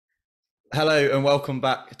Hello and welcome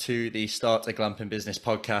back to the Start a Glamping Business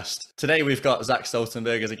Podcast. Today we've got Zach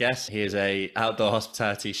Stoltenberg as a guest. He is a outdoor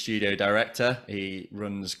hospitality studio director. He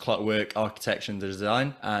runs Clockwork Architecture and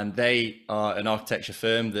Design, and they are an architecture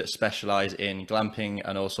firm that specialise in glamping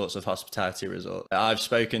and all sorts of hospitality resorts. I've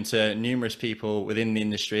spoken to numerous people within the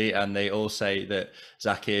industry and they all say that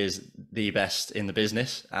Zach is the best in the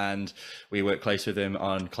business, and we work closely with him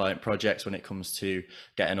on client projects when it comes to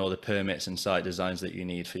getting all the permits and site designs that you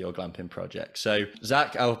need for your glamping project. So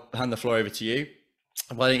Zach, I'll hand the floor over to you.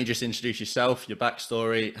 Why don't you just introduce yourself, your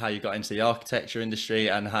backstory, how you got into the architecture industry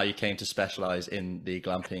and how you came to specialize in the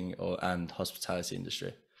glamping and hospitality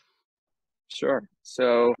industry? Sure.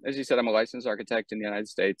 So as you said, I'm a licensed architect in the United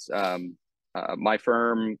States. My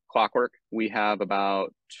firm, Clockwork, we have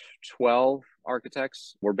about 12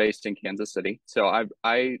 architects. We're based in Kansas City. So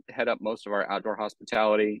I head up most of our outdoor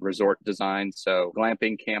hospitality, resort design, so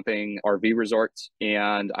glamping, camping, RV resorts.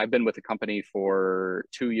 And I've been with the company for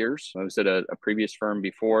 2 years. I was at a previous firm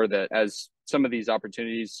before that. As some of these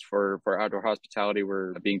opportunities for outdoor hospitality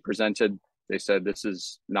were being presented, they said, this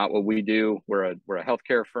is not what we do. We're a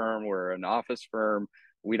healthcare firm. We're an office firm.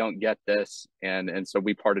 We don't get this. And so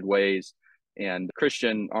we parted ways. And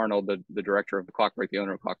Christian Arnold, the director of the Clockwork, the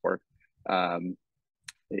owner of Clockwork,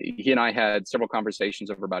 he and I had several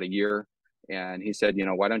conversations over about a year. And he said,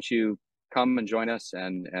 why don't you come and join us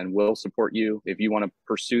and we'll support you. If you want to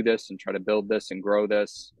pursue this and try to build this and grow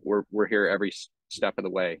this, we're here every step of the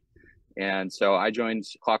way. And so I joined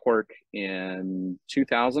Clockwork in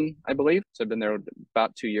 2000, I believe. So I've been there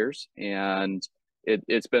about 2 years, and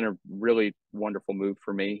it's been a really wonderful move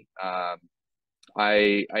for me.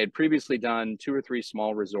 I had previously done 2 or 3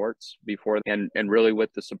 small resorts before, and really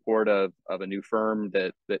with the support of a new firm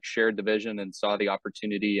that shared the vision and saw the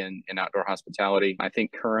opportunity in outdoor hospitality. I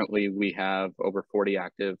think currently we have over 40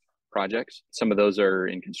 active projects. Some of those are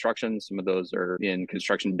in construction, some of those are in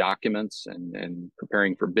construction documents and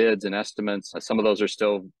preparing for bids and estimates. Some of those are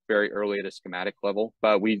still very early at a schematic level,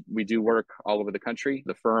 but we do work all over the country.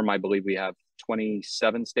 The firm, I believe we have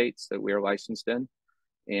 27 states that we are licensed in.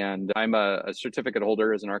 And I'm a certificate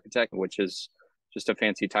holder as an architect, which is just a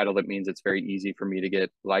fancy title that means it's very easy for me to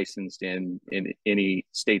get licensed in any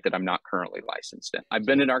state that I'm not currently licensed in. I've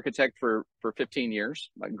been an architect for 15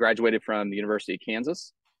 years. I graduated from the University of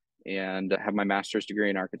Kansas and have my master's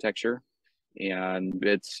degree in architecture. And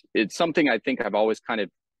it's something I think I've always kind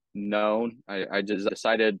of known. I just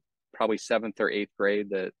decided probably 7th or 8th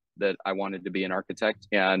grade that I wanted to be an architect.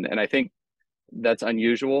 And I think that's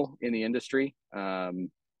unusual in the industry,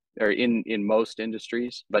 or in most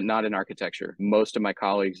industries, but not in architecture. Most of my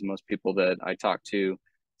colleagues, most people that I talk to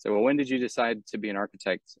say, well, when did you decide to be an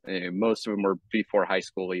architect? Most of them were before high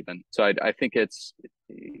school even. So I think it's,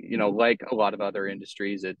 like a lot of other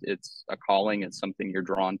industries, it's a calling. It's something you're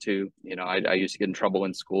drawn to. I used to get in trouble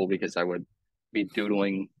in school because I would be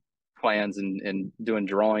doodling plans and doing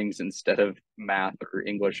drawings instead of math or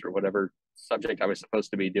English or whatever subject I was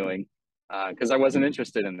supposed to be doing, because I wasn't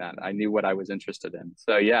interested in that. I knew what I was interested in.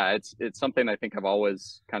 So yeah, it's something I think I've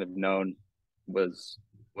always kind of known was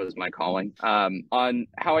my calling. On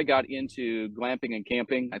how I got into glamping and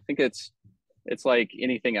camping, I think it's like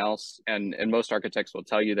anything else, and most architects will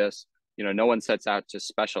tell you this. No one sets out to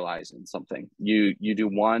specialize in something. You do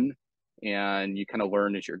one, and you kind of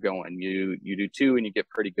learn as you're going. You do 2, and you get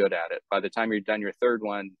pretty good at it. By the time you're done your 3rd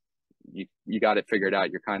one, you got it figured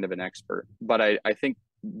out. You're kind of an expert. But I think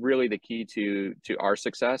really the key to our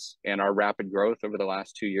success and our rapid growth over the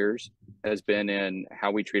last 2 years has been in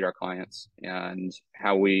how we treat our clients and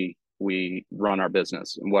how we run our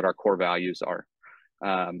business and what our core values are.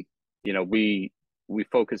 We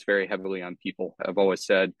focus very heavily on people. I've always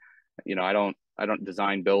said, I don't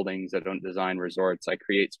design buildings. I don't design resorts. I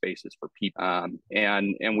create spaces for people.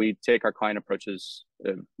 And we take our client approaches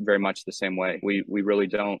very much the same way. We really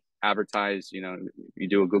don't advertise. You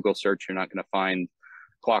do a Google search, you're not going to find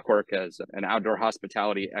Clockwork as an outdoor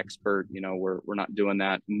hospitality expert. We're not doing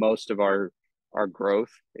that. Most of our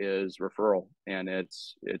growth is referral, and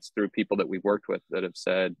it's through people that we've worked with that have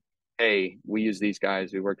said, hey, we use these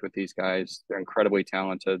guys. We worked with these guys. They're incredibly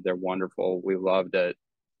talented. They're wonderful. We loved it.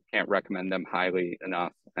 Can't recommend them highly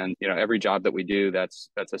enough. And every job that we do, that's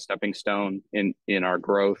a stepping stone in our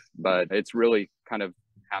growth. But it's really kind of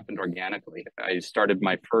happened organically. I started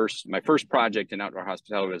my first project in outdoor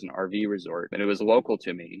hospitality was an RV resort, and it was local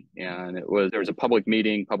to me. And there was a public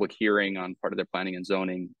hearing on part of their planning and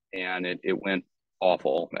zoning, and it went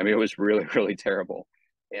awful. I mean, it was really, really terrible.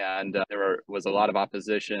 And there was a lot of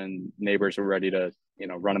opposition. Neighbors were ready to,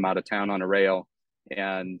 run them out of town on a rail.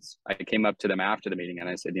 And I came up to them after the meeting and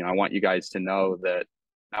I said, I want you guys to know that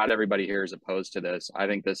not everybody here is opposed to this. I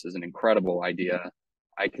think this is an incredible idea.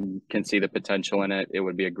 I can see the potential in it. It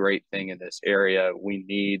would be a great thing in this area. We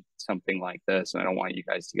need something like this, and I don't want you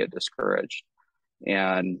guys to get discouraged.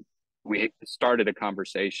 And we started a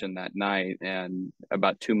conversation that night, and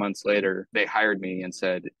about 2 months later, they hired me and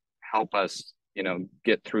said, help us,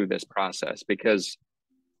 get through this process. Because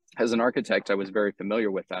as an architect, I was very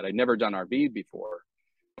familiar with that. I'd never done RV before,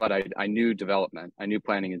 but I knew development. I knew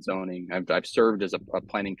planning and zoning. I've served as a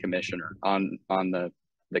planning commissioner on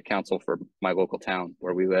the council for my local town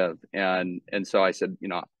where we live. And so I said,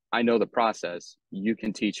 I know the process. You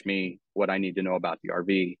can teach me what I need to know about the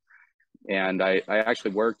RV. And I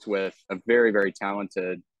actually worked with a very, very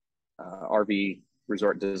talented RV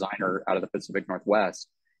resort designer out of the Pacific Northwest.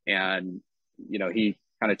 And, he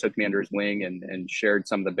kind of took me under his wing and shared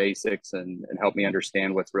some of the basics and helped me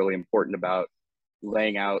understand what's really important about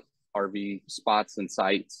laying out RV spots and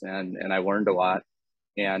sites. And I learned a lot.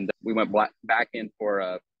 And we went back in for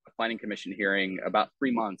a planning commission hearing about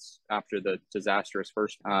 3 months after the disastrous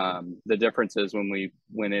first. The difference is when we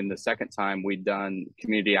went in the second time, we'd done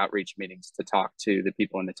community outreach meetings to talk to the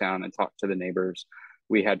people in the town and talk to the neighbors.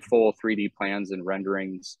 We had full 3D plans and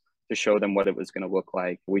renderings to show them what it was going to look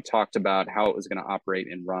like. We talked about how it was going to operate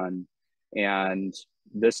and run. And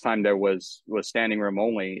this time there was standing room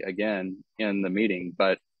only again in the meeting,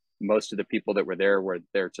 but most of the people that were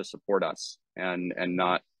there to support us and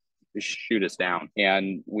not shoot us down.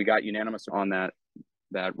 And we got unanimous on that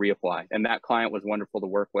reapply. And that client was wonderful to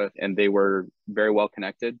work with. And they were very well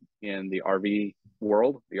connected in the RV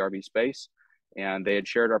world, the RV space. And they had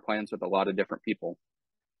shared our plans with a lot of different people.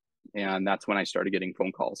 And that's when I started getting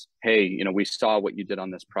phone calls. Hey, we saw what you did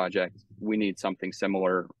on this project. We need something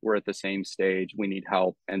similar. We're at the same stage. We need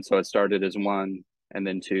help. And so it started as one, and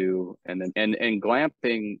then two, and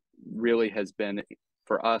glamping really has been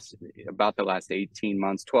for us about the last 18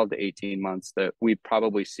 months, 12 to 18 months, that we've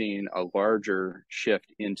probably seen a larger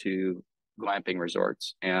shift into glamping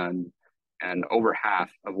resorts. And over half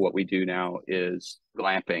of what we do now is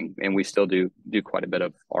glamping, and we still do quite a bit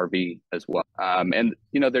of RV as well. And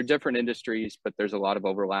they're different industries, but there's a lot of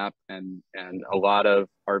overlap, and a lot of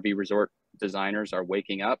RV resort designers are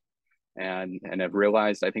waking up and have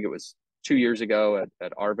realized. I think it was 2 years ago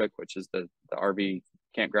at RVIC, which is the RV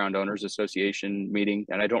Campground Owners Association meeting,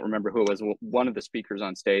 and I don't remember who it was. One of the speakers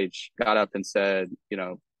on stage got up and said,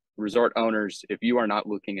 resort owners, if you are not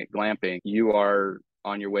looking at glamping, you are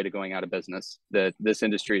on your way to going out of business. That this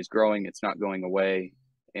industry is growing, it's not going away,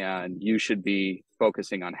 and you should be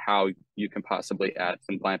focusing on how you can possibly add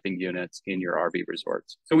some glamping units in your RV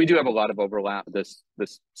resorts. So we do have a lot of overlap. This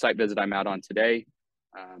site visit I'm out on today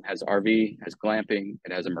has RV, has glamping,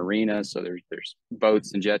 it has a marina, so there's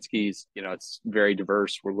boats and jet skis. It's very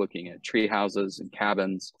diverse. We're looking at tree houses and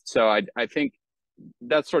cabins. So I think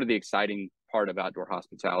that's sort of the exciting part of outdoor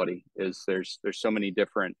hospitality, is there's so many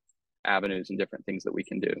different avenues and different things that we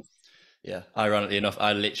can do. Yeah, ironically enough,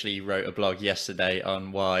 I literally wrote a blog yesterday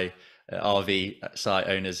on why RV site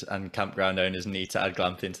owners and campground owners need to add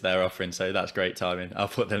glamping to their offering. So that's great timing. I'll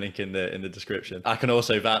put the link in the description. I can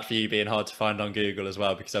also vouch for you being hard to find on Google as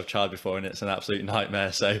well, because I've tried before and it's an absolute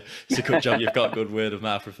nightmare. So it's a good job you've got good word of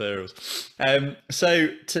mouth referrals. So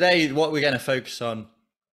today, what we're going to focus on,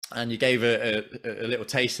 and you gave a little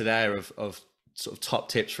taster there of sort of top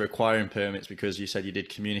tips for acquiring permits, because you said you did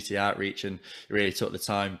community outreach and you really took the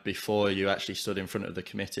time before you actually stood in front of the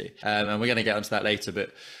committee. And we're going to get onto that later.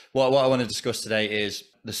 But what I want to discuss today is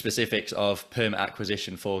the specifics of permit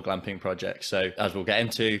acquisition for glamping projects. So as we'll get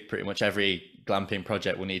into, pretty much every glamping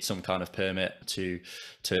project will need some kind of permit to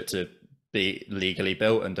be legally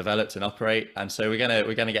built and developed and operate. And so we're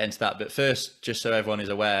gonna get into that. But first, just so everyone is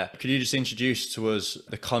aware, could you just introduce to us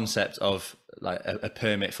the concept of like a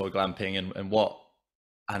permit for glamping and what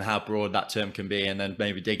and how broad that term can be, and then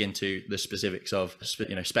maybe dig into the specifics of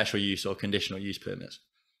special use or conditional use permits?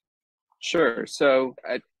 Sure. So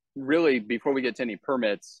really, before we get to any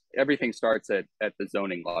permits, everything starts at the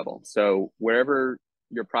zoning level. So wherever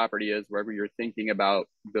your property is, wherever you're thinking about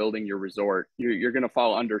building your resort, you're going to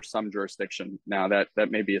fall under some jurisdiction. Now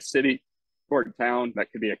that may be a city or a town,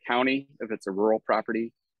 that could be a county if it's a rural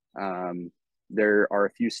property. There are a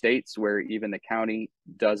few states where even the county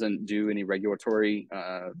doesn't do any regulatory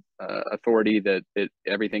authority, that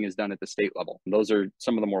everything is done at the state level. And those are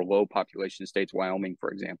some of the more low population states. Wyoming, for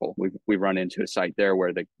example, we run into a site there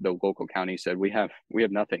where the local county said, we have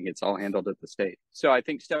nothing. It's all handled at the state. So I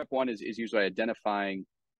think step one is usually identifying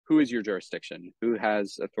who is your jurisdiction, who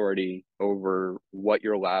has authority over what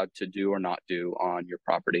you're allowed to do or not do on your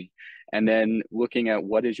property. And then looking at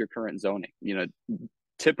what is your current zoning.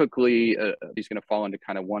 Typically, he's going to fall into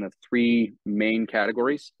kind of one of three main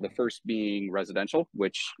categories. The first being residential,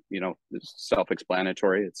 which, is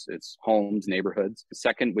self-explanatory. It's homes, neighborhoods. The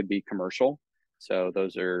second would be commercial. So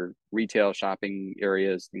those are retail, shopping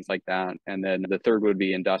areas, things like that. And then the third would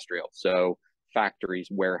be industrial. So factories,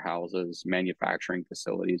 warehouses, manufacturing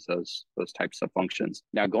facilities, those types of functions.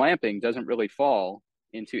 Now, glamping doesn't really fall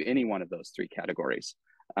into any one of those three categories.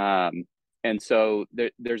 And so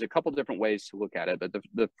there's a couple different ways to look at it. But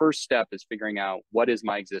the first step is figuring out what is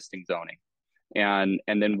my existing zoning, and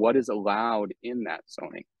then what is allowed in that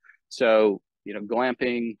zoning. So,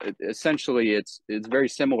 glamping, essentially, it's very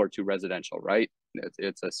similar to residential, right?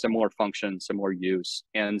 It's a similar function, similar use.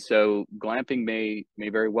 And so glamping may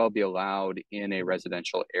very well be allowed in a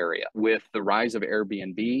residential area. With the rise of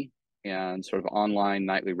Airbnb and sort of online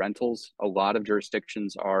nightly rentals, a lot of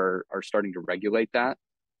jurisdictions are starting to regulate that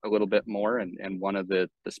a little bit more. And one of the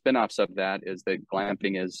spinoffs of that is that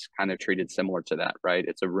glamping is kind of treated similar to that, right?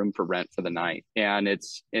 It's a room for rent for the night. And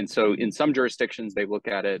so in some jurisdictions, they look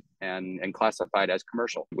at it and classify it as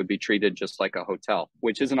commercial. It would be treated just like a hotel,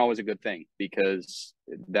 which isn't always a good thing, because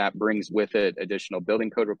that brings with it additional building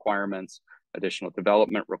code requirements, additional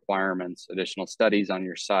development requirements, additional studies on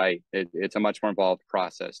your site. It's a much more involved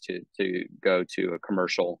process to go to a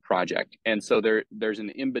commercial project. And so there's an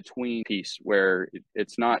in-between piece where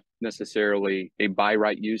it's not necessarily a by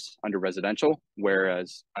right use under residential,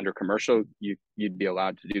 whereas under commercial, you'd be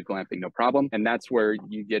allowed to do glamping no problem. And that's where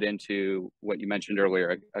you get into what you mentioned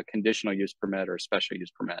earlier, a conditional use permit or a special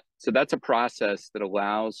use permit. So that's a process that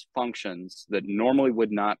allows functions that normally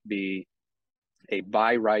would not be a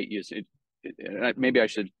by right use. Maybe I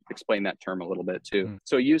should explain that term a little bit too.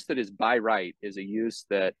 So a use that is by right is a use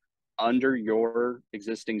that under your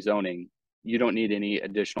existing zoning, you don't need any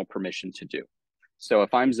additional permission to do. So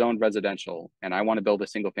if I'm zoned residential and I want to build a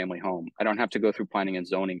single family home, I don't have to go through planning and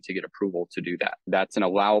zoning to get approval to do that. That's an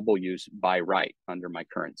allowable use by right under my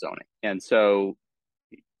current zoning. And so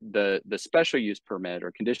the special use permit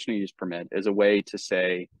or conditional use permit is a way to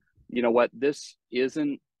say, you know what, this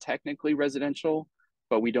isn't technically residential,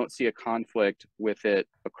 but we don't see a conflict with it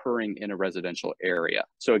occurring in a residential area.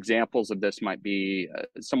 So examples of this might be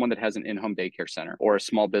someone that has an in-home daycare center or a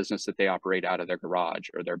small business that they operate out of their garage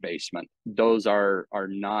or their basement. Those are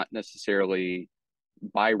not necessarily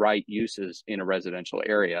by right uses in a residential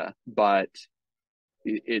area, but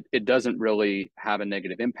it doesn't really have a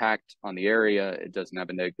negative impact on the area. It doesn't have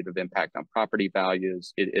a negative impact on property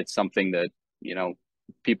values. It's something that,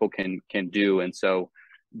 people can do. And so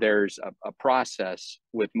there's a process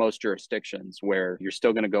with most jurisdictions where you're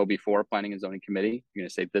still going to go before a planning and zoning committee. You're going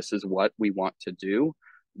to say, this is what we want to do.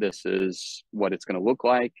 This is what it's going to look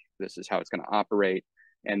like. This is how it's going to operate.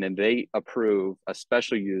 And then they approve a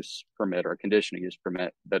special use permit or a conditional use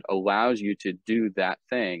permit that allows you to do that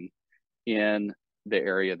thing in the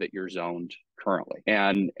area that you're zoned currently.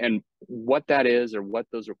 And what that is or what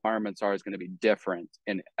those requirements are is going to be different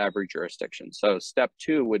in every jurisdiction. So step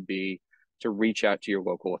 2 would be to reach out to your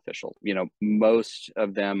local officials. Most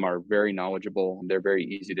of them are very knowledgeable. They're very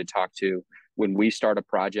easy to talk to. When we start a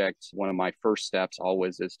project, one of my first steps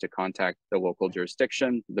always is to contact the local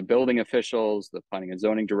jurisdiction, the building officials, the planning and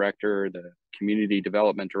zoning director, the community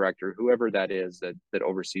development director, whoever that is that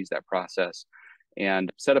oversees that process,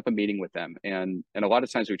 and set up a meeting with them. And a lot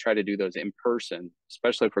of times we try to do those in person,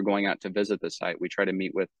 especially if we're going out to visit the site. We try to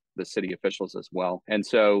meet with the city officials as well. And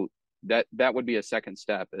so that would be a second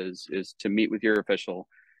step is to meet with your official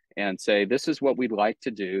and say, this is what we'd like to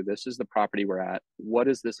do. This is the property we're at. What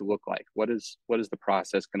does this look like? What is the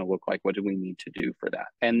process going to look like? What do we need to do for that?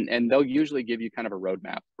 And they'll usually give you kind of a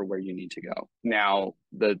roadmap for where you need to go. Now,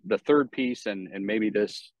 the third piece, and maybe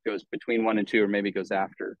this goes between 1 and 2, or maybe goes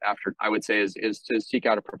after, I would say is to seek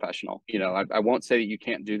out a professional. I won't say that you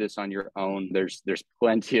can't do this on your own. There's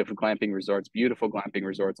plenty of glamping resorts, beautiful glamping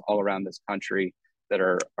resorts all around this country that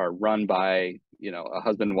are run by, a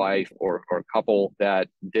husband, wife, or a couple that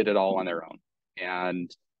did it all on their own. And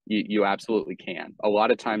you absolutely can. A lot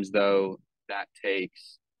of times, though, that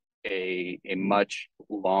takes a much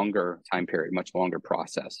longer time period, much longer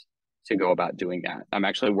process to go about doing that. I'm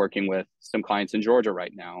actually working with some clients in Georgia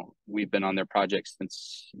right now. We've been on their project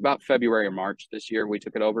since about February or March this year. We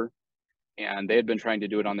took it over, and they had been trying to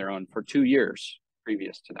do it on their own for 2 years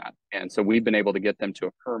previous to that. And so we've been able to get them to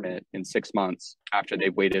a permit in 6 months after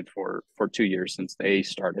they've waited for 2 years since they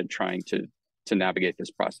started trying to navigate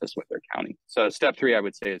this process with their county. So step 3, I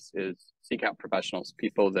would say, is seek out professionals,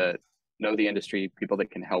 people that know the industry, people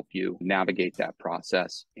that can help you navigate that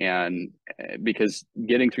process. And because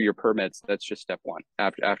getting through your permits, that's just step 1.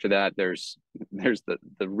 After that, there's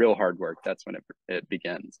the real hard work. That's when it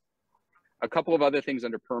begins. A couple of other things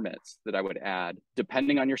under permits that I would add,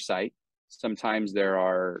 depending on your site, sometimes there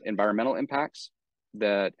are environmental impacts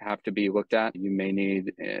that have to be looked at. You may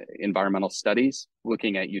need environmental studies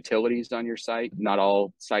looking at utilities on your site. Not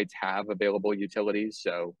all sites have available utilities.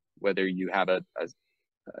 So whether you have a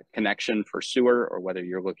connection for sewer or whether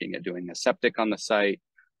you're looking at doing a septic on the site,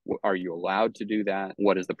 are you allowed to do that?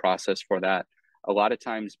 What is the process for that? A lot of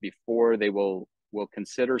times before they will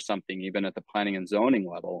consider something, even at the planning and zoning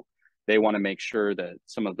level, they want to make sure that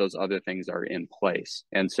some of those other things are in place.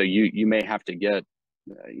 And so you may have to get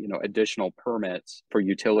additional permits for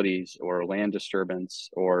utilities or land disturbance,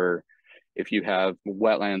 or if you have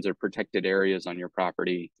wetlands or protected areas on your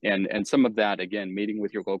property. And some of that, again, meeting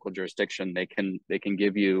with your local jurisdiction, they can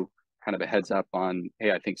give you kind of a heads up on,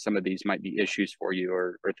 hey, I think some of these might be issues for you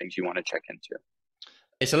or things you want to check into.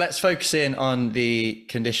 So let's focus in on the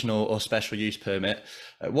conditional or special use permit.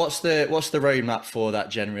 What's the roadmap for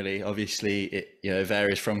that generally? Obviously, it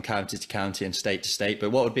varies from county to county and state to state,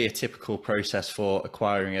 but what would be a typical process for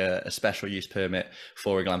acquiring a special use permit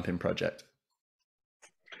for a glamping project?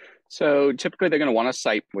 So typically they're going to want a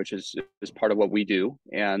site, which is part of what we do.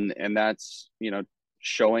 And that's,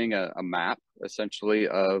 showing a map essentially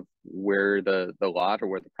of where the lot or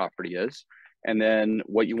where the property is, and then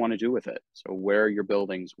what you want to do with it. So where are your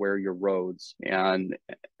buildings, where are your roads, and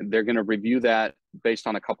they're going to review that based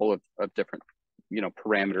on a couple of different,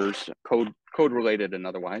 parameters, code related and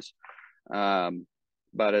otherwise.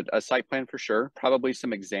 But a site plan for sure, probably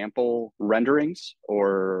some example renderings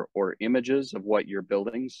or images of what your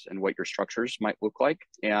buildings and what your structures might look like.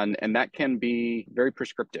 And that can be very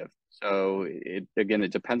prescriptive. So it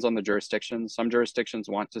depends on the jurisdiction. Some jurisdictions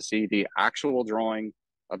want to see the actual drawing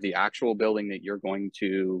of the actual building that you're going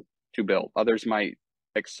to build. Others might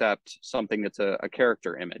accept something that's a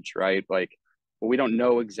character image, right? Like, well, we don't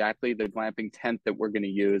know exactly the glamping tent that we're going to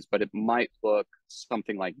use, but it might look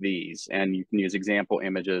something like these. And you can use example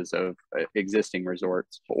images of existing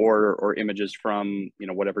resorts or images from,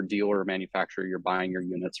 whatever dealer or manufacturer you're buying your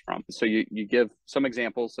units from. So you give some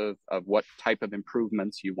examples of what type of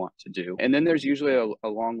improvements you want to do. And then there's usually a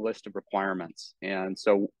long list of requirements. And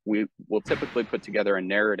so we will typically put together a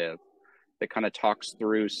narrative that kind of talks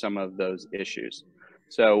through some of those issues.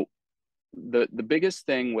 So the biggest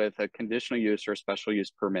thing with a conditional use or a special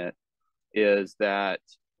use permit is that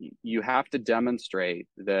you have to demonstrate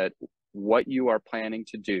that what you are planning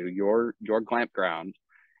to do, your glamp ground,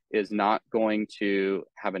 is not going to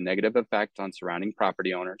have a negative effect on surrounding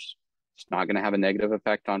property owners. It's not going to have a negative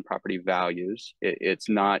effect on property values. It's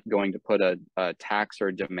not going to put a tax or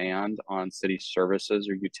a demand on city services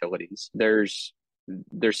or utilities. There's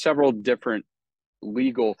several different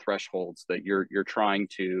legal thresholds that you're trying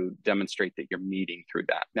to demonstrate that you're meeting through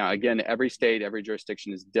that. Now, again, every state, every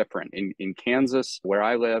jurisdiction is different. In Kansas, where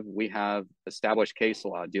I live, we have established case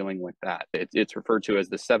law dealing with that. It's referred to as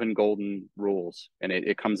the 7 golden rules, and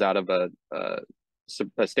it comes out of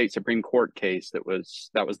a state Supreme Court case that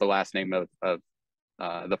was the last name of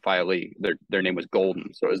the filee. Their name was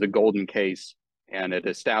Golden, so it was the Golden case, and it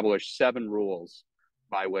established 7 rules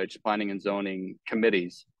by which planning and zoning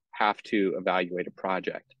committees have to evaluate a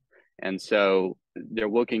project. And so they're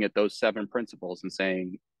looking at those 7 principles and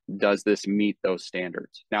saying, does this meet those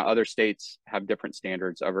standards? Now, other states have different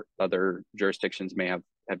standards. Other jurisdictions may have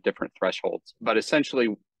different thresholds. But essentially,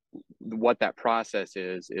 what that process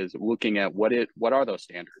is looking at what are those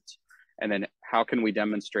standards? And then how can we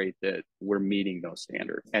demonstrate that we're meeting those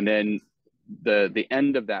standards? And then the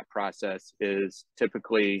end of that process is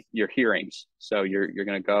typically your hearings. So you're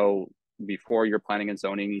going to go before your planning and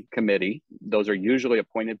zoning committee. Those are usually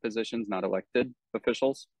appointed positions, not elected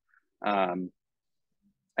officials. And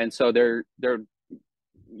so they're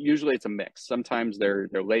usually it's a mix. Sometimes they're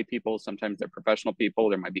lay people, sometimes they're professional people.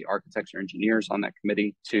 There might be architects or engineers on that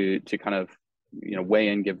committee to kind of weigh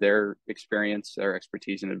in, give their experience, their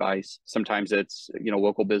expertise and advice. Sometimes it's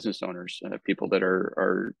local business owners, people that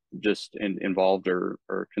are just involved or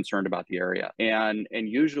concerned about the area. And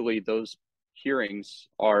usually those hearings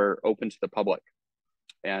are open to the public.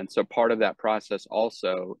 And so part of that process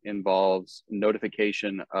also involves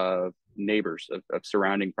notification of neighbors, of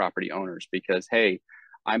surrounding property owners, because, hey,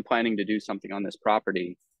 I'm planning to do something on this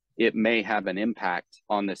property. It may have an impact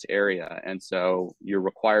on this area. And so you're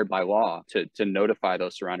required by law to notify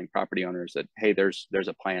those surrounding property owners that, hey, there's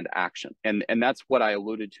a planned action. And that's what I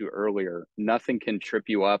alluded to earlier. Nothing can trip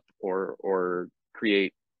you up or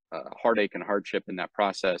create heartache and hardship in that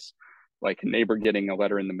process, like a neighbor getting a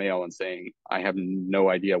letter in the mail and saying, I have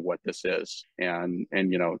no idea what this is. And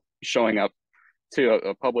showing up to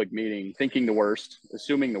a public meeting, thinking the worst,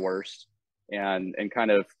 assuming the worst, and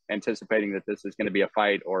kind of anticipating that this is going to be a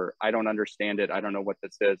fight, or I don't understand it, I don't know what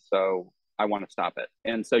this is, so I want to stop it.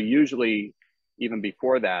 And so usually, even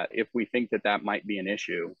before that, if we think that that might be an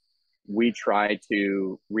issue, we try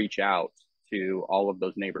to reach out to all of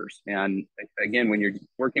those neighbors. And again, when you're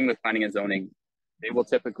working with planning and zoning, they will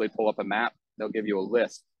typically pull up a map. They'll give you a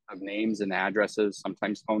list of names and addresses,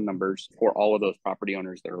 sometimes phone numbers, for all of those property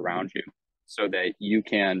owners that are around you, so that you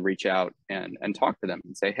can reach out and talk to them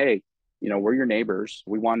and say, hey, we're your neighbors.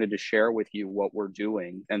 We wanted to share with you what we're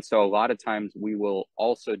doing. And so a lot of times we will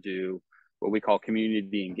also do what we call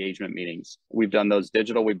community engagement meetings. We've done those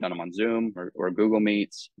digital, we've done them on Zoom or Google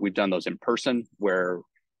Meets. We've done those in person, where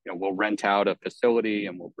we'll rent out a facility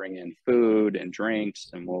and we'll bring in food and drinks,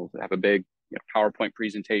 and we'll have a big PowerPoint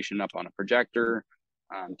presentation up on a projector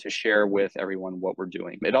to share with everyone what we're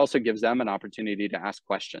doing. It also gives them an opportunity to ask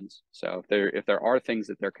questions. So if there are things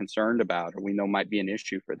that they're concerned about, or we know might be an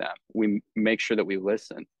issue for them, we make sure that we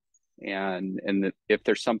listen. And that if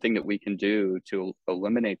there's something that we can do to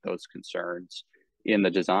eliminate those concerns in the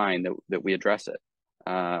design, that we address it.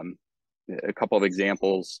 A couple of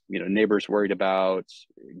examples, neighbors worried about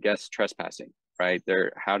guests trespassing, right?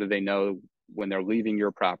 How do they know when they're leaving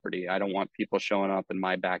your property? I don't want people showing up in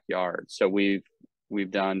my backyard. So we've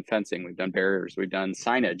done fencing, we've done barriers, we've done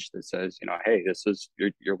signage that says, hey,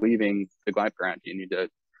 you're leaving the glamping ground. You need to,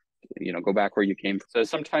 go back where you came from. So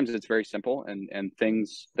sometimes it's very simple and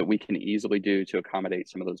things that we can easily do to accommodate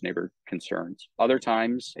some of those neighbor concerns. Other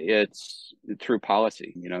times it's through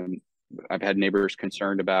policy. I've had neighbors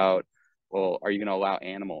concerned about, well, are you going to allow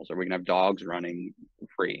animals? Are we going to have dogs running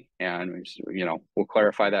free? And we'll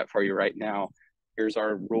clarify that for you right now. Here's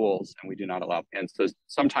our rules, and we do not allow. And so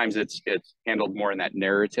sometimes it's handled more in that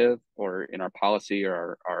narrative, or in our policy,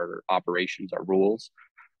 or our operations, our rules,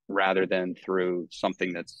 rather than through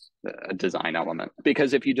something that's a design element.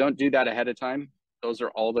 Because if you don't do that ahead of time, those are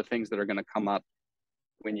all the things that are going to come up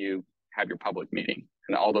when you have your public meeting,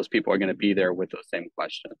 and all those people are going to be there with those same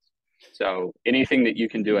questions. So anything that you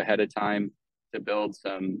can do ahead of time to build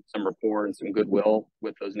some rapport and some goodwill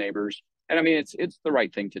with those neighbors. And I mean, it's the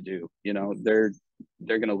right thing to do. They're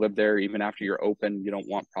going to live there even after you're open. You don't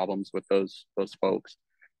want problems with those folks.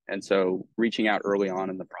 And so reaching out early on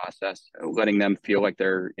in the process, letting them feel like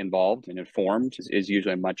they're involved and informed is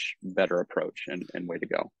usually a much better approach and way to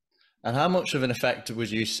go. And how much of an effect would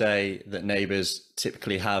you say that neighbours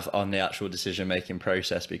typically have on the actual decision-making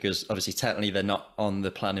process? Because obviously technically they're not on the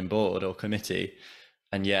planning board or committee,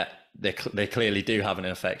 and yet they clearly do have an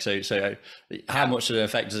effect. So how much of an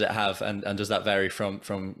effect does it have, and does that vary from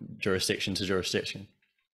jurisdiction to jurisdiction?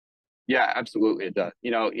 Yeah, absolutely it does.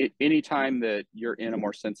 Anytime that you're in a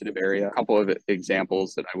more sensitive area, a couple of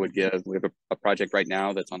examples that I would give, we have a project right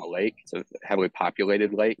now that's on a lake. It's a heavily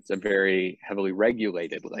populated lake. It's a very heavily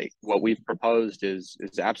regulated lake. What we've proposed is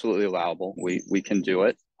absolutely allowable. We can do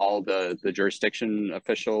it. All the jurisdiction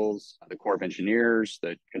officials, the Corps of Engineers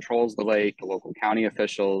that controls the lake, the local county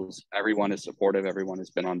officials, everyone is supportive. Everyone has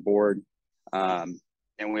been on board. And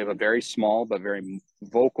we have a very small but very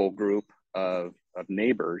vocal group of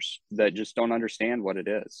neighbors that just don't understand what it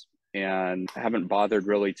is and haven't bothered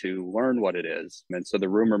really to learn what it is. And so the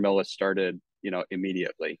rumor mill has started,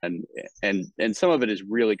 immediately. And some of it is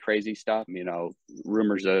really crazy stuff,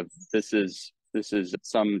 rumors of this is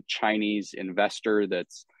some Chinese investor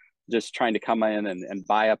that's just trying to come in and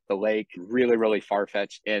buy up the lake, really, really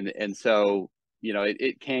far-fetched. And so,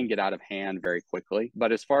 it can get out of hand very quickly.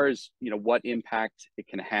 But as far as, what impact it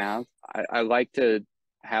can have, I like to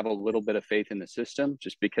have a little bit of faith in the system,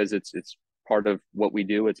 just because it's part of what we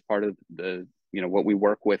do. It's part of the, what we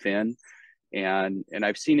work within. And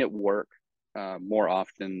I've seen it work more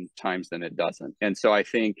often times than it doesn't. And so I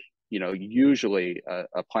think, usually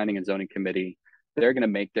a planning and zoning committee, they're going to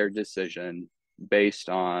make their decision based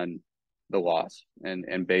on the laws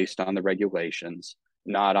and based on the regulations,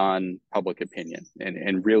 not on public opinion.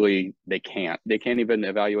 And really, they can't even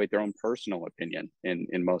evaluate their own personal opinion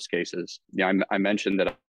in most cases. I mentioned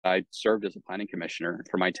that I served as a planning commissioner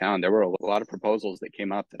for my town. There were a lot of proposals that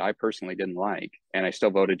came up that I personally didn't like, and I still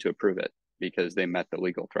voted to approve it because they met the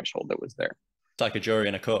legal threshold that was there. It's like a jury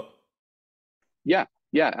in a court. Yeah,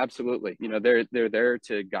 absolutely. They're there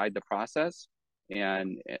to guide the process,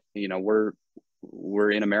 and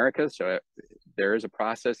we're in America, so there is a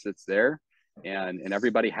process that's there. And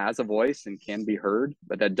everybody has a voice and can be heard,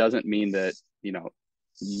 but that doesn't mean that,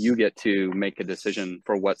 you get to make a decision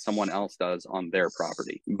for what someone else does on their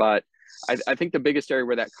property. But I think the biggest area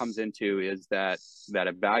where that comes into is that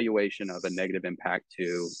evaluation of a negative impact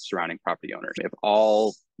to surrounding property owners. If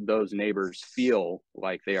all those neighbors feel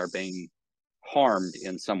like they are being harmed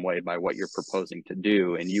in some way by what you're proposing to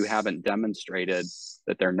do, and you haven't demonstrated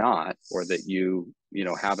that they're not, or that you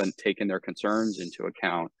haven't taken their concerns into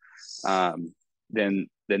account, then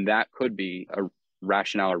that could be a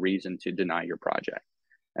rationale or reason to deny your project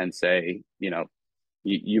and say,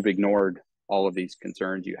 you've ignored all of these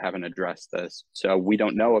concerns, you haven't addressed this. So we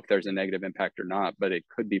don't know if there's a negative impact or not, but it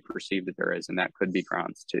could be perceived that there is, and that could be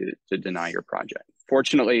grounds to deny your project.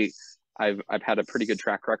 Fortunately, I've had a pretty good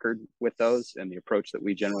track record with those, and the approach that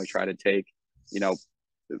we generally try to take,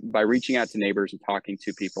 by reaching out to neighbors and talking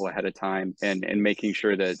to people ahead of time, and making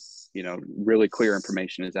sure that really clear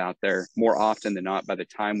information is out there. More often than not, by the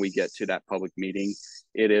time we get to that public meeting,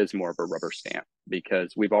 it is more of a rubber stamp,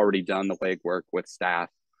 because we've already done the legwork with staff,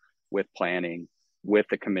 with planning, with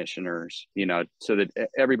the commissioners, so that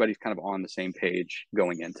everybody's kind of on the same page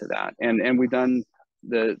going into that. And we've done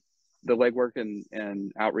the legwork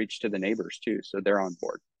and outreach to the neighbors too, so they're on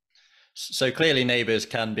board. So clearly neighbors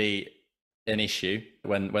can be an issue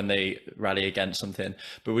when they rally against something,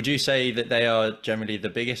 but would you say that they are generally the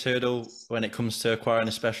biggest hurdle when it comes to acquiring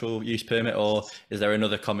a special use permit, or is there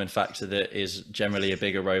another common factor that is generally a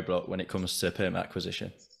bigger roadblock when it comes to permit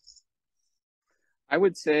acquisition? I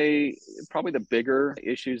would say probably the bigger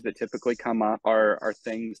issues that typically come up are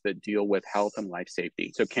things that deal with health and life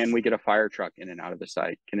safety. So can we get a fire truck in and out of the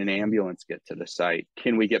site? Can an ambulance get to the site?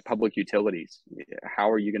 Can we get public utilities? How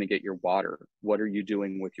are you going to get your water? What are you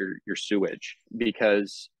doing with your sewage?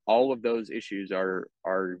 Because all of those issues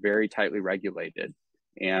are very tightly regulated.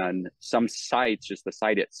 And some sites, just the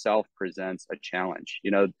site itself, presents a challenge.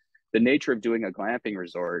 The nature of doing a glamping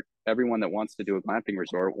resort, everyone that wants to do a glamping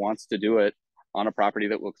resort wants to do it on a property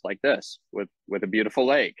that looks like this, with a beautiful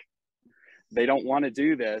lake. They don't want to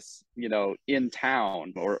do this, in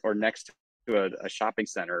town or next to a shopping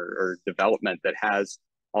center or development that has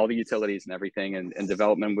all the utilities and everything, and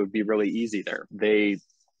development would be really easy there. The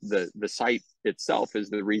site itself is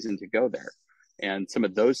the reason to go there. And some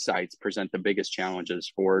of those sites present the biggest challenges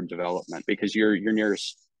for development, because your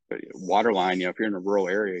nearest water line, if you're in a rural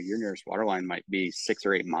area, your nearest water line might be 6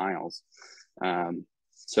 or 8 miles.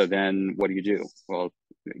 So then what do? Well,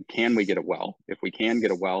 can we get a well? If we can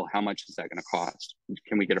get a well, how much is that going to cost?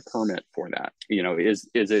 Can we get a permit for that? Is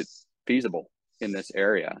it feasible in this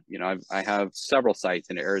area? I have several sites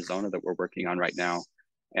in Arizona that we're working on right now.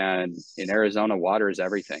 And in Arizona, water is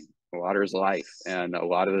everything. Water is life. And a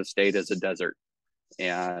lot of the state is a desert.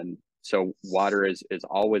 And so water is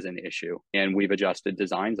always an issue. And we've adjusted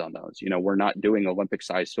designs on those. We're not doing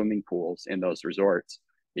Olympic-sized swimming pools in those resorts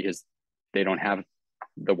because they don't have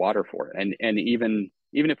the water for it. And even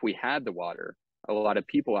if we had the water, a lot of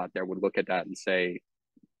people out there would look at that and say,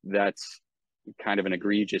 that's kind of an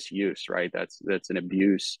egregious use, right? That's an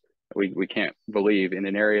abuse. We can't believe in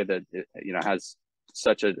an area that has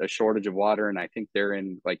such a shortage of water. And I think they're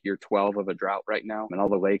in like year 12 of a drought right now, and all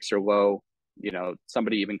the lakes are low.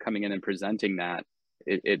 Somebody even coming in and presenting that,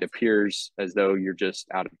 it appears as though you're just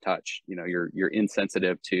out of touch. You're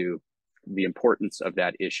insensitive to the importance of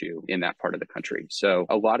that issue in that part of the country. So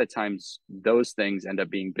a lot of times those things end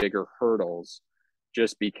up being bigger hurdles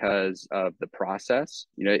just because of the process.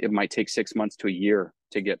 It might take 6 months to a year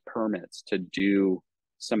to get permits to do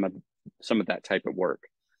some of that type of work.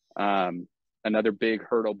 Another big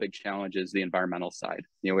hurdle, big challenge is the environmental side.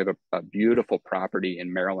 We have a beautiful property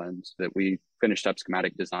in Maryland that we finished up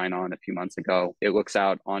schematic design on a few months ago. It looks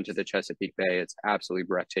out onto the Chesapeake Bay. It's absolutely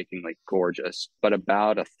breathtakingly gorgeous, but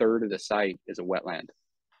about a third of the site is a wetland,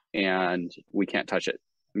 and we can't touch it.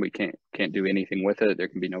 We can't do anything with it. There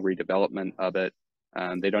can be no redevelopment of it.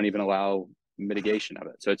 They don't even allow mitigation of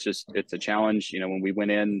it. So it's a challenge. When we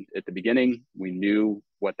went in at the beginning, we knew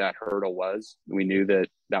what that hurdle was. We knew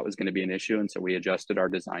that was going to be an issue. And so we adjusted our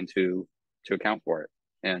design to account for it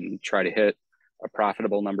and try to hit a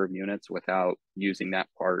profitable number of units without using that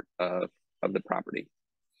part of the property.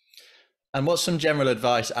 And what's some general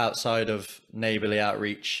advice outside of neighborly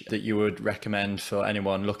outreach that you would recommend for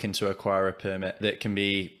anyone looking to acquire a permit that can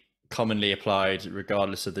be commonly applied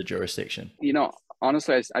regardless of the jurisdiction?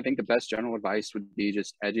 Honestly, I think the best general advice would be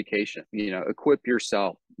just education. Equip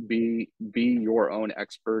yourself, be your own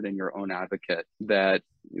expert and your own advocate, that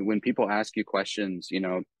when people ask you questions,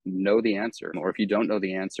 know the answer. Or if you don't know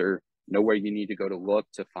the answer, know where you need to go to look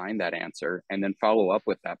to find that answer, and then follow up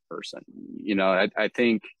with that person. I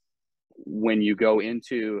think when you go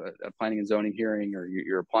into a planning and zoning hearing, or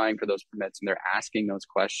you're applying for those permits and they're asking those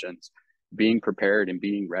questions, being prepared and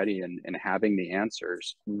being ready and having the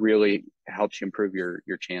answers really helps you improve your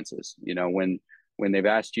chances. When they've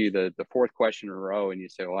asked you the fourth question in a row and you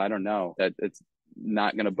say, well, I don't know, that it's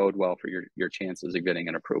not going to bode well for your chances of getting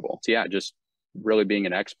an approval. So yeah, just really being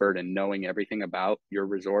an expert and knowing everything about your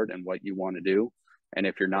resort and what you want to do. And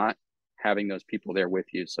if you're not, having those people there with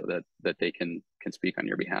you so that they can speak on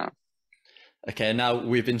your behalf. Okay, now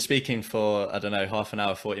we've been speaking for, I don't know, half an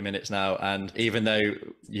hour, 40 minutes now. And even though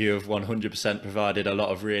you have 100% provided a lot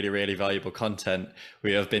of really, really valuable content,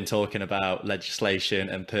 we have been talking about legislation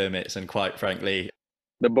and permits and, quite frankly,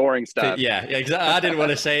 the boring stuff. Yeah, exactly. I didn't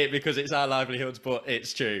want to say it because it's our livelihoods, but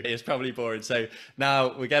it's true. It's probably boring. So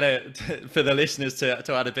now we're going to, for the listeners to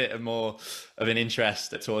add a bit of more of an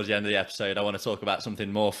interest towards the end of the episode, I want to talk about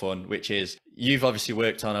something more fun, which is you've obviously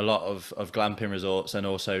worked on a lot of glamping resorts and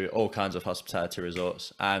also all kinds of hospitality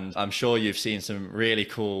resorts. And I'm sure you've seen some really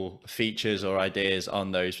cool features or ideas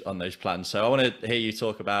on those plans. So I want to hear you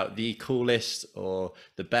talk about the coolest or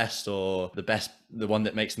the best, the one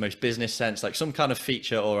that makes the most business sense, like some kind of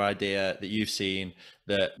feature or idea that you've seen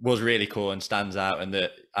that was really cool and stands out and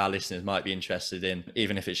that our listeners might be interested in,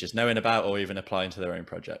 even if it's just knowing about or even applying to their own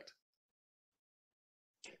project.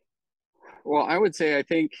 Well, I would say, I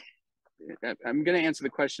think I'm going to answer the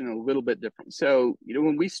question a little bit different. So,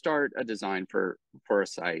 when we start a design for a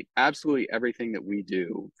site, absolutely everything that we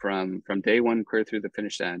do from day one clear through the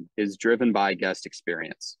finish end is driven by guest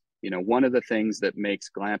experience. One of the things that makes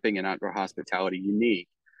glamping and outdoor hospitality unique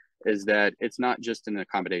is that it's not just an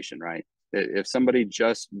accommodation, right? If somebody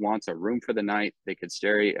just wants a room for the night, they could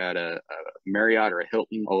stay at a Marriott or a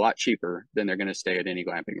Hilton a lot cheaper than they're going to stay at any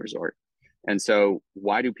glamping resort. And so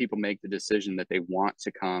why do people make the decision that they want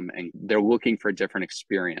to come and they're looking for a different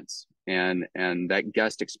experience? And that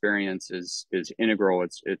guest experience is integral.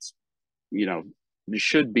 It's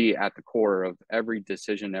should be at the core of every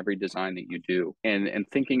decision, every design that you do. And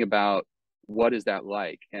thinking about what is that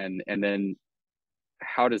like? And then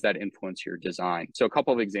how does that influence your design? So a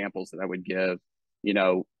couple of examples that I would give,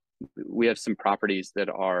 we have some properties that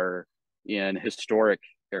are in historic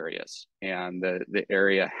areas, and the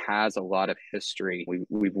area has a lot of history.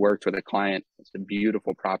 We've worked with a client. It's a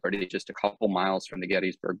beautiful property just a couple miles from the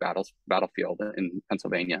Gettysburg battlefield in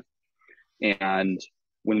Pennsylvania. And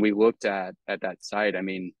when we looked at that site, I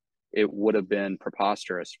mean, it would have been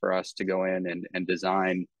preposterous for us to go in and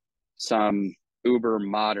design some uber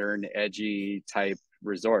modern, edgy type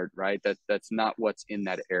resort, right? That's not what's in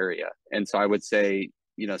that area. And so I would say,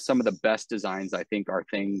 some of the best designs, I think, are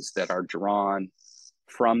things that are drawn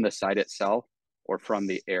from the site itself or from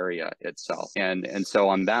the area itself. And so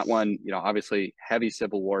on that one, obviously heavy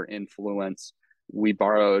Civil War influence. We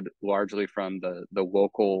borrowed largely from the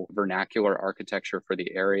local vernacular architecture for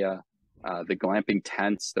the area. The glamping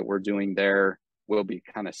tents that we're doing there will be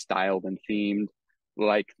kind of styled and themed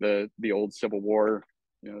like the old Civil War,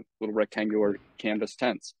 little rectangular canvas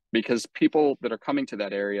tents, because people that are coming to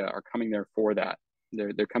that area are coming there for that.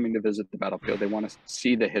 They're coming to visit the battlefield. They want to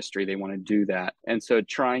see the history. They want to do that. And so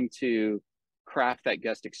trying to craft that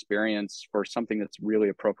guest experience for something that's really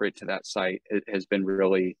appropriate to that site, it has been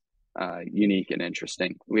really unique and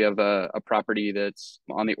interesting. We have a property that's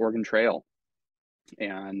on the Oregon Trail,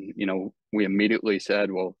 and we immediately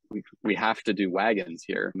said, well, we have to do wagons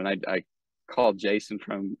here. And I called Jason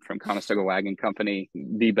from Conestoga Wagon Company,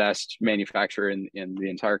 the best manufacturer in the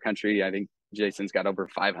entire country. I think Jason's got over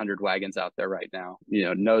 500 wagons out there right now,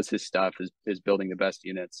 knows his stuff, is building the best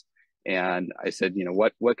units. And I said,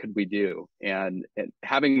 what could we do? And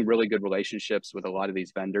having really good relationships with a lot of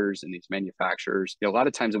these vendors and these manufacturers, a lot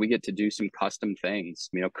of times we get to do some custom things.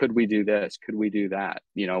 Could we do this? Could we do that?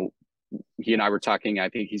 He and I were talking, I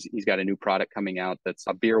think he's got a new product coming out that's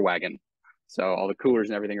a beer wagon. So all the coolers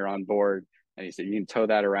and everything are on board. And he said, you can tow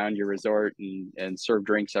that around your resort and serve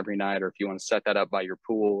drinks every night, or if you want to set that up by your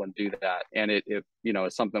pool and do that. And it is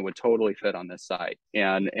something that would totally fit on this site.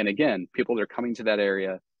 And again, people that are coming to that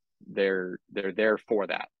area, they're there for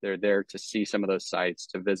that. They're there to see some of those sites,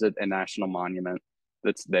 to visit a national monument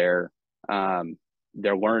that's there.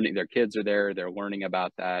 They're learning, their kids are there. They're learning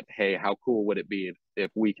about that. Hey, how cool would it be if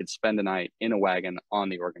we could spend a night in a wagon on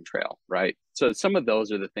the Oregon Trail, right? So some of those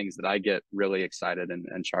are the things that I get really excited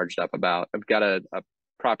and charged up about. I've got a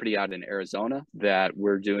property out in Arizona that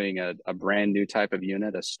we're doing a brand new type of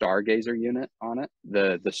unit, a stargazer unit on it.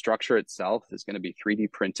 The structure itself is going to be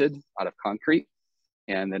 3D printed out of concrete.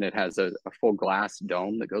 And then it has a full glass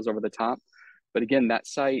dome that goes over the top. But again, that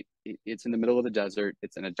site, it's in the middle of the desert.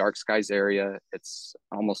 It's in a dark skies area. It's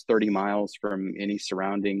almost 30 miles from any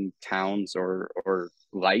surrounding towns or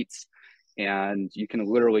lights. And you can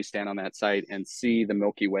literally stand on that site and see the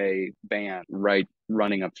Milky Way band right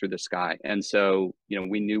running up through the sky. And so,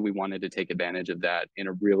 we knew we wanted to take advantage of that in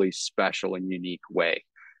a really special and unique way.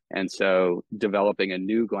 And so developing a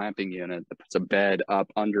new glamping unit that puts a bed up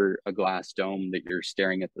under a glass dome that you're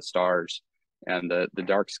staring at the stars and the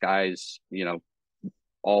dark skies,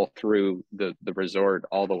 all through the resort,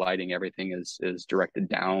 all the lighting, everything is directed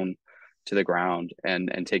down to the ground,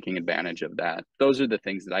 and taking advantage of that. Those are the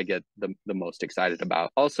things that I get the most excited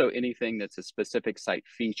about. Also, anything that's a specific site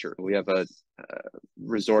feature. We have a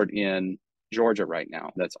resort in Georgia right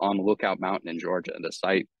now that's on Lookout Mountain in Georgia. The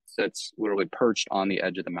site sits literally perched on the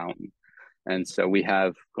edge of the mountain. And so we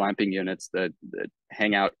have glamping units that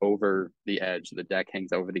hang out over the edge. The deck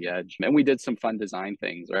hangs over the edge. And we did some fun design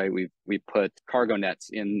things, right? We put cargo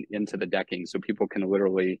nets into the decking so people can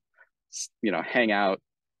literally, hang out,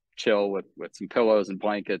 chill with some pillows and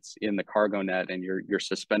blankets in the cargo net, and you're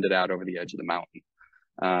suspended out over the edge of the mountain.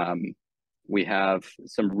 We have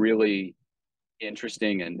some really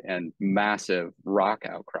interesting and massive rock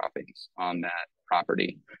outcroppings on that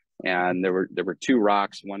property. And there were two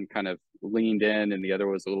rocks, one kind of leaned in and the other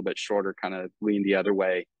was a little bit shorter, kind of leaned the other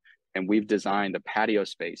way. And we've designed a patio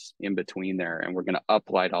space in between there, and we're going to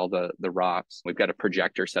uplight all the rocks. We've got a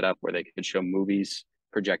projector set up where they can show movies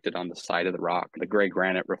projected on the side of the rock. The gray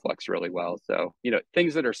granite reflects really well. So,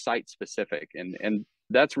 things that are site specific, and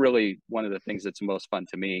that's really one of the things that's most fun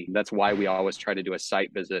to me. That's why we always try to do a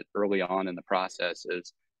site visit early on in the process,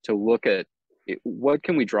 is to look at what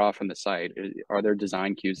can we draw from the site? Are there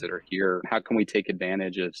design cues that are here? How can we take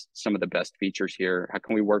advantage of some of the best features here? How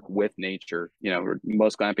can we work with nature?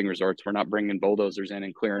 Most glamping resorts, we're not bringing bulldozers in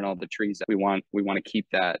and clearing all the trees. We want to keep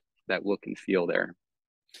that look and feel there.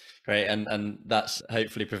 Great. And that's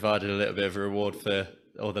hopefully provided a little bit of a reward for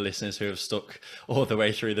all the listeners who have stuck all the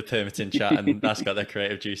way through the permitting chat, and that's got their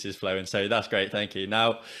creative juices flowing. So that's great. Thank you.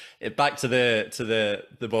 Now back to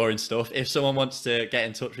the boring stuff. If someone wants to get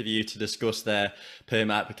in touch with you to discuss their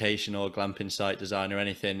permit application or glamping site design or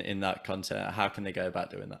anything in that content, how can they go about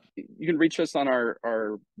doing that? You can reach us on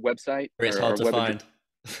our website. It's hard to find.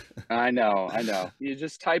 I know. You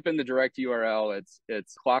just type in the direct URL.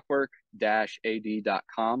 It's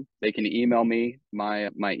clockwork-ad.com. They can email me.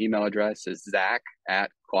 My email address is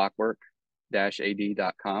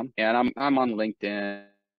zach@clockwork-ad.com. And I'm on LinkedIn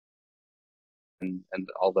and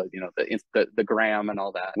all the gram and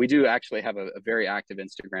all that. We do actually have a very active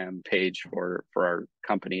Instagram page for our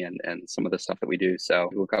company and some of the stuff that we do.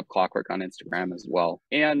 So look up Clockwork on Instagram as well.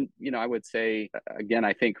 And, I would say, again,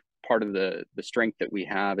 I think part of the strength that we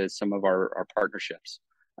have is some of our partnerships.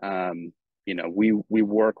 We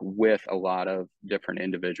work with a lot of different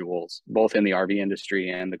individuals, both in the RV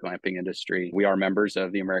industry and the glamping industry. We are members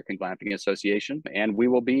of the American Glamping Association, and we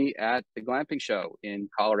will be at the Glamping Show in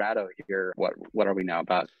Colorado here. What are we now?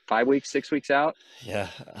 About 5 weeks, 6 weeks out? Yeah,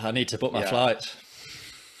 I need to book my flights.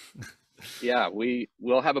 Yeah, we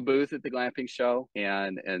will have a booth at the Glamping Show,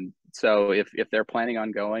 and so if they're planning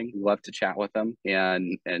on going, we'd love to chat with them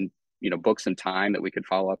and book some time that we could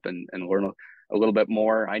follow up and learn a little bit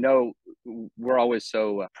more. I know we're always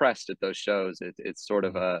so pressed at those shows. It's sort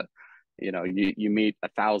of you meet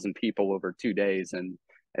 1,000 people over 2 days, and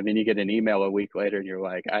then you get an email a week later and you're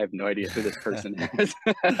like, I have no idea who this person is.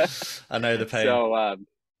 I know the pain. So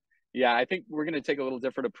yeah, I think we're going to take a little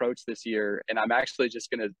different approach this year, and I'm actually just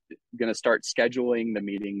going to start scheduling the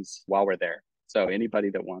meetings while we're there. So anybody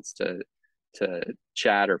that wants to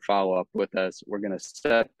chat or follow up with us, we're going to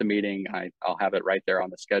set the meeting. I'll have it right there on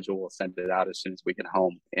the schedule. We'll send it out as soon as we get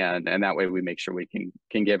home, and that way we make sure we can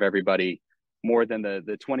give everybody more than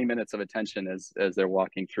the 20 minutes of attention as they're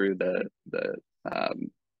walking through the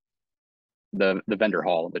vendor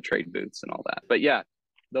hall, the trade booths and all that. But yeah,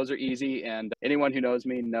 those are easy. And anyone who knows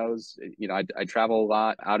me knows, I travel a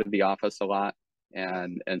lot, out of the office a lot.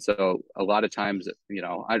 And so a lot of times,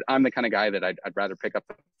 I'm the kind of guy that I'd rather pick up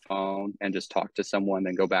the phone and just talk to someone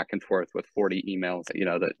than go back and forth with 40 emails,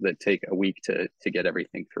 that take a week to get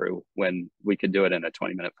everything through, when we could do it in a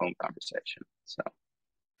 20-minute phone conversation. So.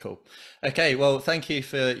 Cool. Okay. Well, thank you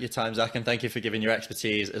for your time, Zach, and thank you for giving your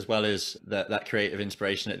expertise as well as that creative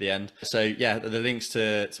inspiration at the end. So yeah, the links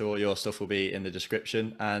to all your stuff will be in the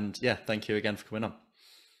description. And yeah, thank you again for coming on.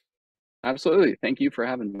 Absolutely. Thank you for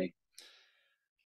having me.